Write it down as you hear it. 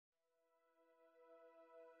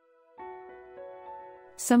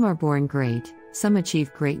Some are born great, some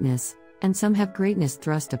achieve greatness, and some have greatness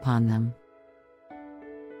thrust upon them.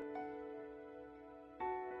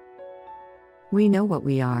 We know what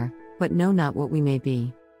we are, but know not what we may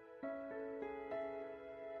be.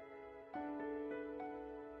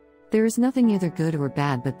 There is nothing either good or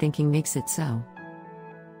bad, but thinking makes it so.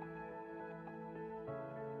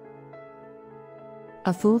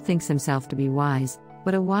 A fool thinks himself to be wise,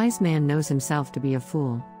 but a wise man knows himself to be a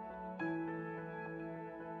fool.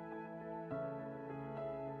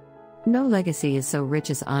 No legacy is so rich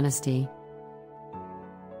as honesty.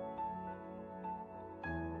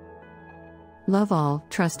 Love all,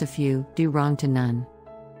 trust a few, do wrong to none.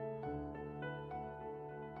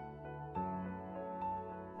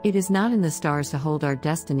 It is not in the stars to hold our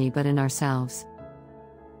destiny, but in ourselves.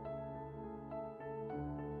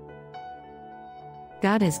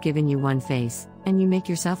 God has given you one face, and you make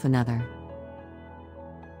yourself another.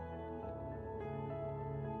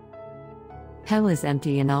 Hell is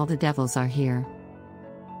empty and all the devils are here.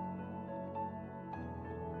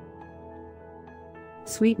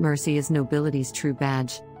 Sweet mercy is nobility's true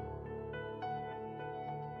badge.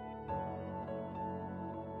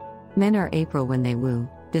 Men are April when they woo,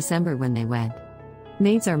 December when they wed.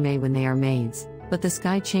 Maids are May when they are maids, but the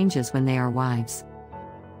sky changes when they are wives.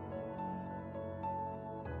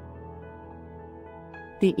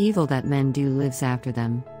 The evil that men do lives after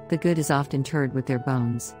them, the good is oft interred with their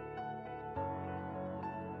bones.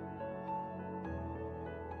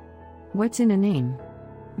 What's in a name?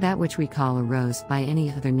 That which we call a rose by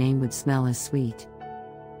any other name would smell as sweet.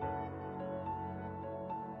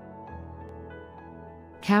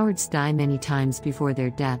 Cowards die many times before their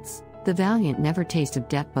deaths, the valiant never taste of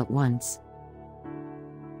death but once.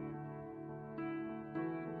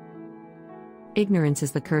 Ignorance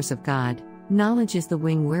is the curse of God, knowledge is the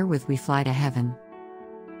wing wherewith we fly to heaven.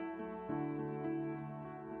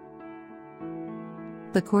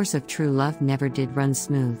 The course of true love never did run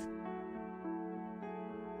smooth.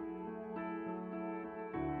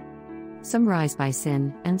 Some rise by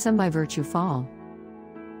sin, and some by virtue fall.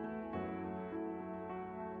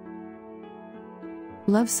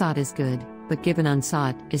 Love sought is good, but given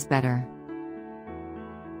unsought is better.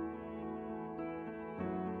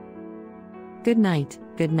 Good night,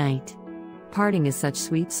 good night. Parting is such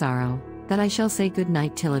sweet sorrow, that I shall say good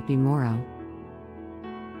night till it be morrow.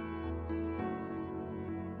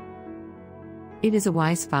 It is a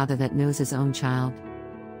wise father that knows his own child.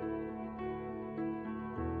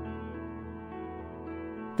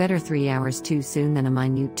 Better 3 hours too soon than a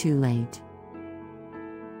minute too late.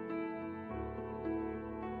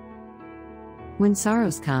 When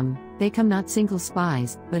sorrows come, they come not single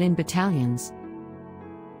spies, but in battalions.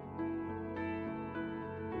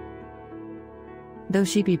 Though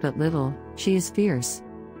she be but little, she is fierce.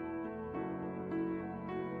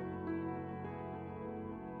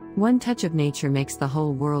 One touch of nature makes the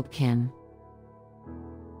whole world kin.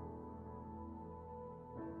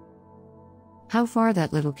 How far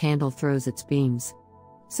that little candle throws its beams,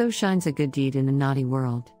 so shines a good deed in a naughty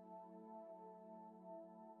world.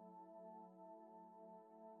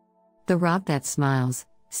 The rob that smiles,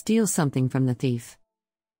 steals something from the thief.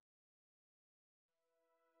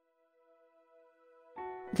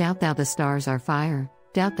 Doubt thou the stars are fire,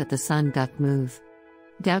 doubt that the sun doth move.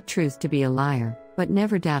 Doubt truth to be a liar, but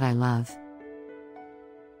never doubt I love.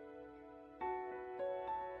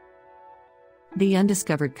 The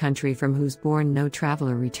undiscovered country from whose bourne no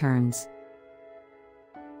traveler returns.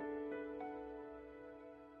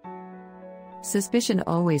 Suspicion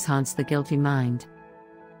always haunts the guilty mind.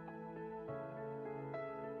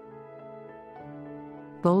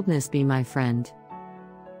 Boldness be my friend.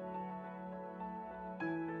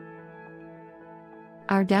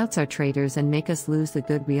 Our doubts are traitors and make us lose the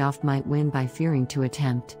good we oft might win by fearing to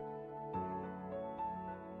attempt.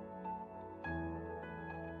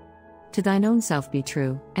 To thine own self be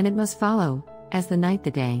true, and it must follow, as the night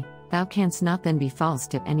the day, thou canst not then be false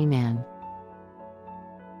to any man.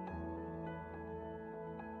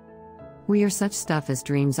 We are such stuff as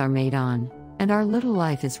dreams are made on, and our little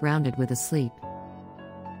life is rounded with a sleep.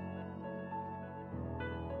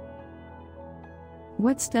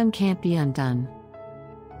 What's done can't be undone.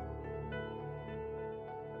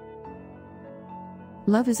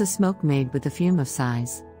 Love is a smoke made with the fume of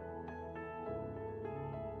sighs.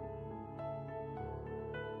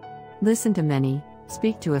 Listen to many,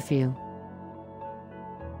 speak to a few.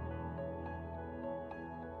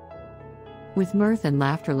 With mirth and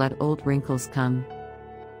laughter let old wrinkles come.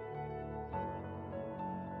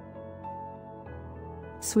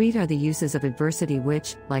 Sweet are the uses of adversity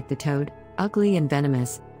which, like the toad, ugly and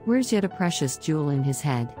venomous, wears yet a precious jewel in his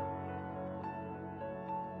head.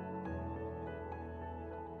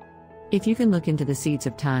 If you can look into the seeds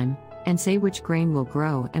of time, and say which grain will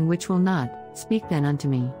grow and which will not, speak then unto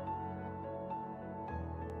me.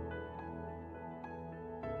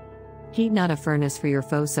 Heat not a furnace for your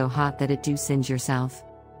foe so hot that it do singe yourself.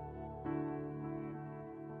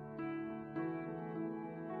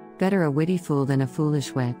 Better a witty fool than a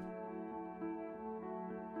foolish wit.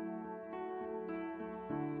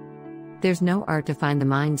 There's no art to find the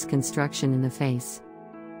mind's construction in the face.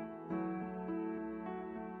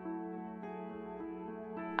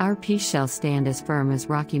 Our peace shall stand as firm as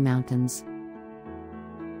rocky mountains.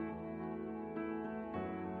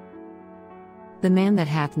 The man that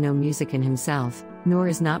hath no music in himself, nor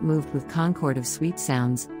is not moved with concord of sweet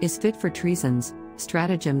sounds, is fit for treasons,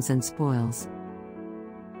 stratagems and spoils.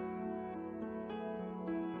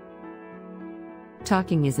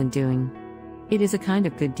 Talking isn't doing. It is a kind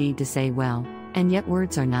of good deed to say well, and yet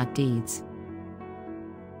words are not deeds.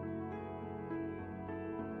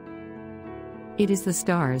 It is the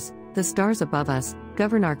stars above us,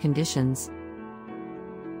 govern our conditions.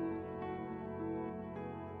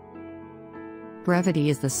 Brevity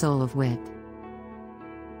is the soul of wit.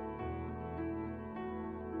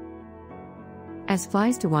 As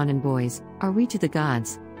flies to wanton boys, are we to the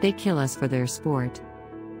gods, they kill us for their sport.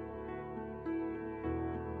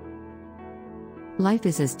 Life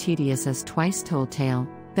is as tedious as twice-told tale,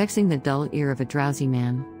 vexing the dull ear of a drowsy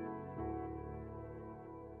man.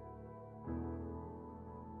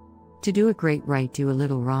 To do a great right, do a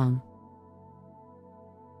little wrong.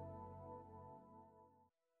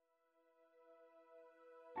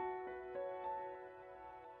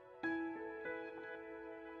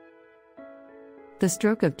 The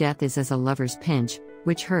stroke of death is as a lover's pinch,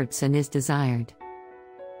 which hurts and is desired.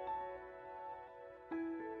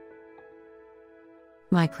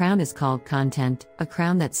 My crown is called content, a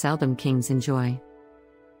crown that seldom kings enjoy.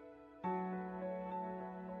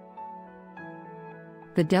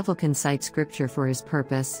 The devil can cite scripture for his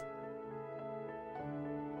purpose.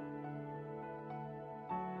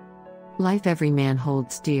 Life every man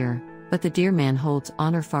holds dear, but the dear man holds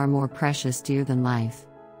honor far more precious dear than life.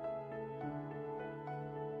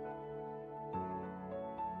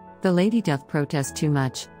 The lady doth protest too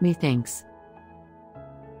much, methinks.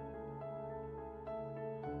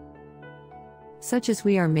 Such as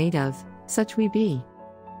we are made of, such we be.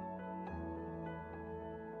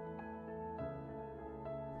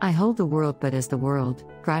 I hold the world but as the world,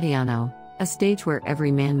 Gratiano, a stage where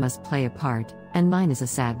every man must play a part, and mine is a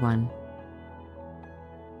sad one.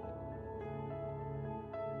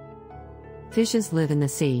 Fishes live in the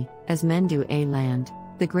sea, as men do a land,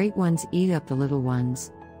 the great ones eat up the little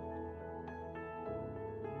ones.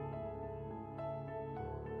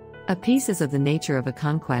 A peace is of the nature of a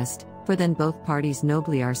conquest, for then both parties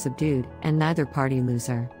nobly are subdued, and neither party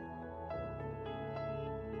loser.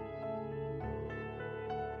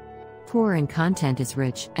 Poor and content is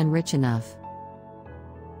rich, and rich enough.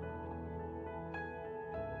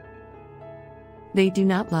 They do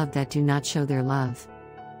not love that do not show their love.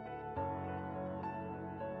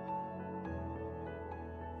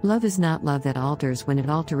 Love is not love that alters when it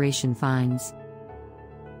alteration finds.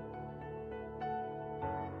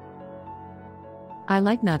 I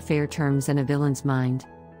like not fair terms and a villain's mind.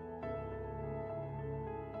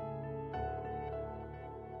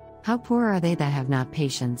 How poor are they that have not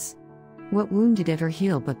patience? What wound did ever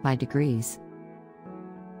heal but by degrees?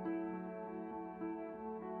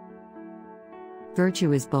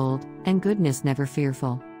 Virtue is bold, and goodness never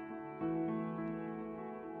fearful.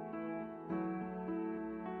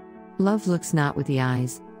 Love looks not with the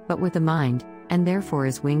eyes, but with the mind, and therefore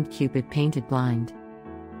is winged Cupid painted blind.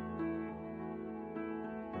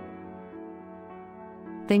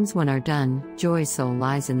 Things when are done, joy's soul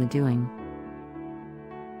lies in the doing.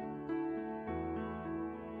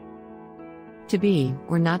 To be,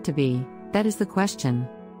 or not to be, that is the question.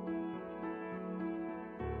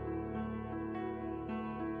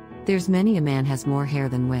 There's many a man has more hair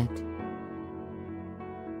than wit.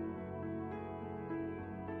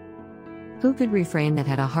 Who could refrain that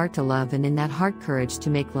had a heart to love and in that heart courage to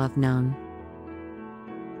make love known?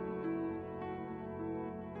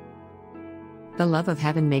 The love of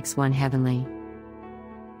heaven makes one heavenly.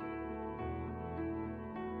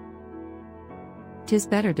 'Tis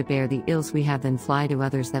better to bear the ills we have than fly to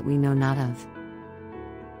others that we know not of.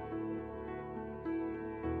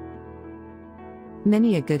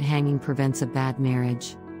 Many a good hanging prevents a bad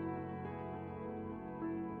marriage.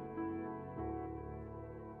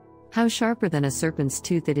 How sharper than a serpent's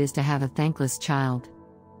tooth it is to have a thankless child.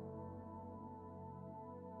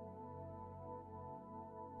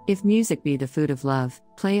 If music be the food of love,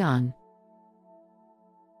 play on.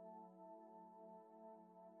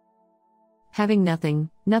 Having nothing,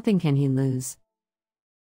 nothing can he lose.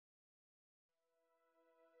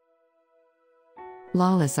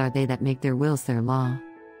 Lawless are they that make their wills their law.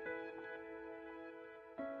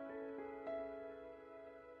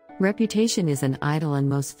 Reputation is an idle and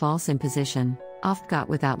most false imposition, oft got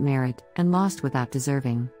without merit, and lost without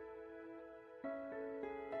deserving.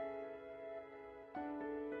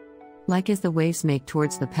 Like as the waves make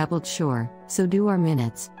towards the pebbled shore, so do our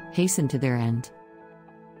minutes hasten to their end.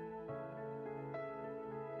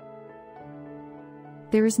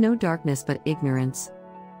 There is no darkness but ignorance.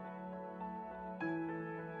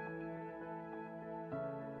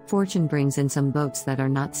 Fortune brings in some boats that are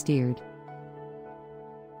not steered.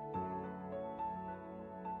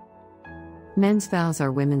 Men's vows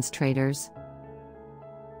are women's traitors.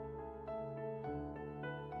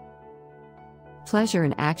 Pleasure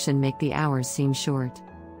and action make the hours seem short.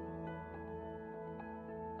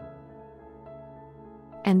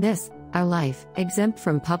 And this, our life, exempt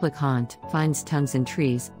from public haunt, finds tongues in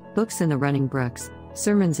trees, books in the running brooks,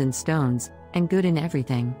 sermons in stones, and good in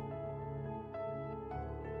everything.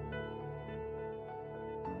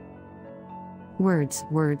 Words,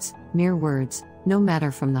 words, mere words, no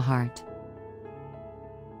matter from the heart.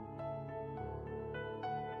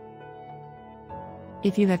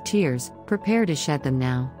 If you have tears, prepare to shed them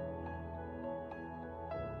now.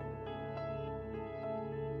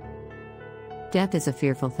 Death is a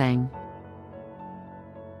fearful thing.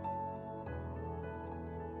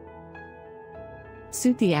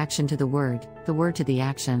 Suit the action to the word to the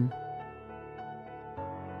action.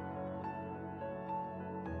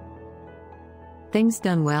 Things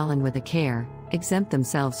done well and with a care, exempt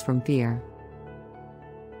themselves from fear.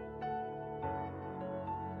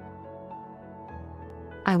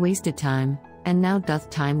 I wasted time, and now doth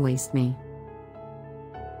time waste me.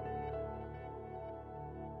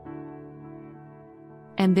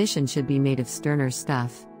 Ambition should be made of sterner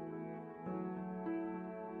stuff.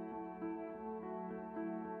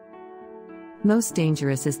 Most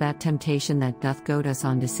dangerous is that temptation that doth goad us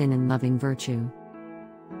on to sin in loving virtue.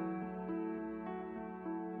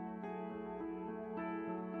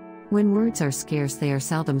 When words are scarce, they are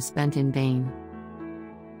seldom spent in vain.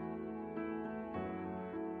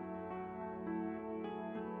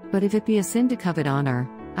 But if it be a sin to covet honor,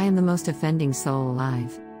 I am the most offending soul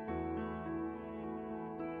alive.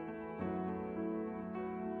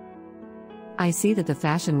 I see that the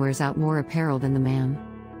fashion wears out more apparel than the man.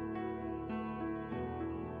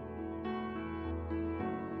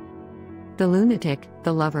 The lunatic,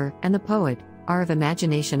 the lover, and the poet are of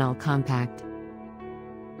imagination all compact.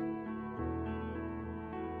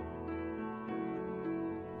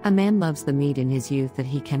 A man loves the meat in his youth that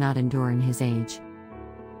he cannot endure in his age.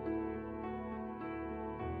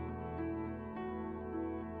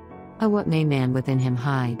 Oh, what may man within him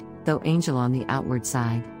hide, though angel on the outward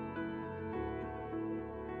side?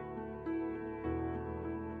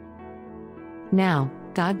 Now,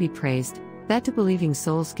 God be praised, that to believing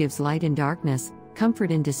souls gives light in darkness, comfort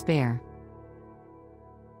in despair.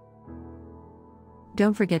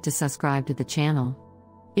 Don't forget to subscribe to the channel.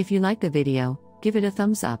 If you like the video, give it a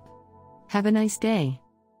thumbs up. Have a nice day.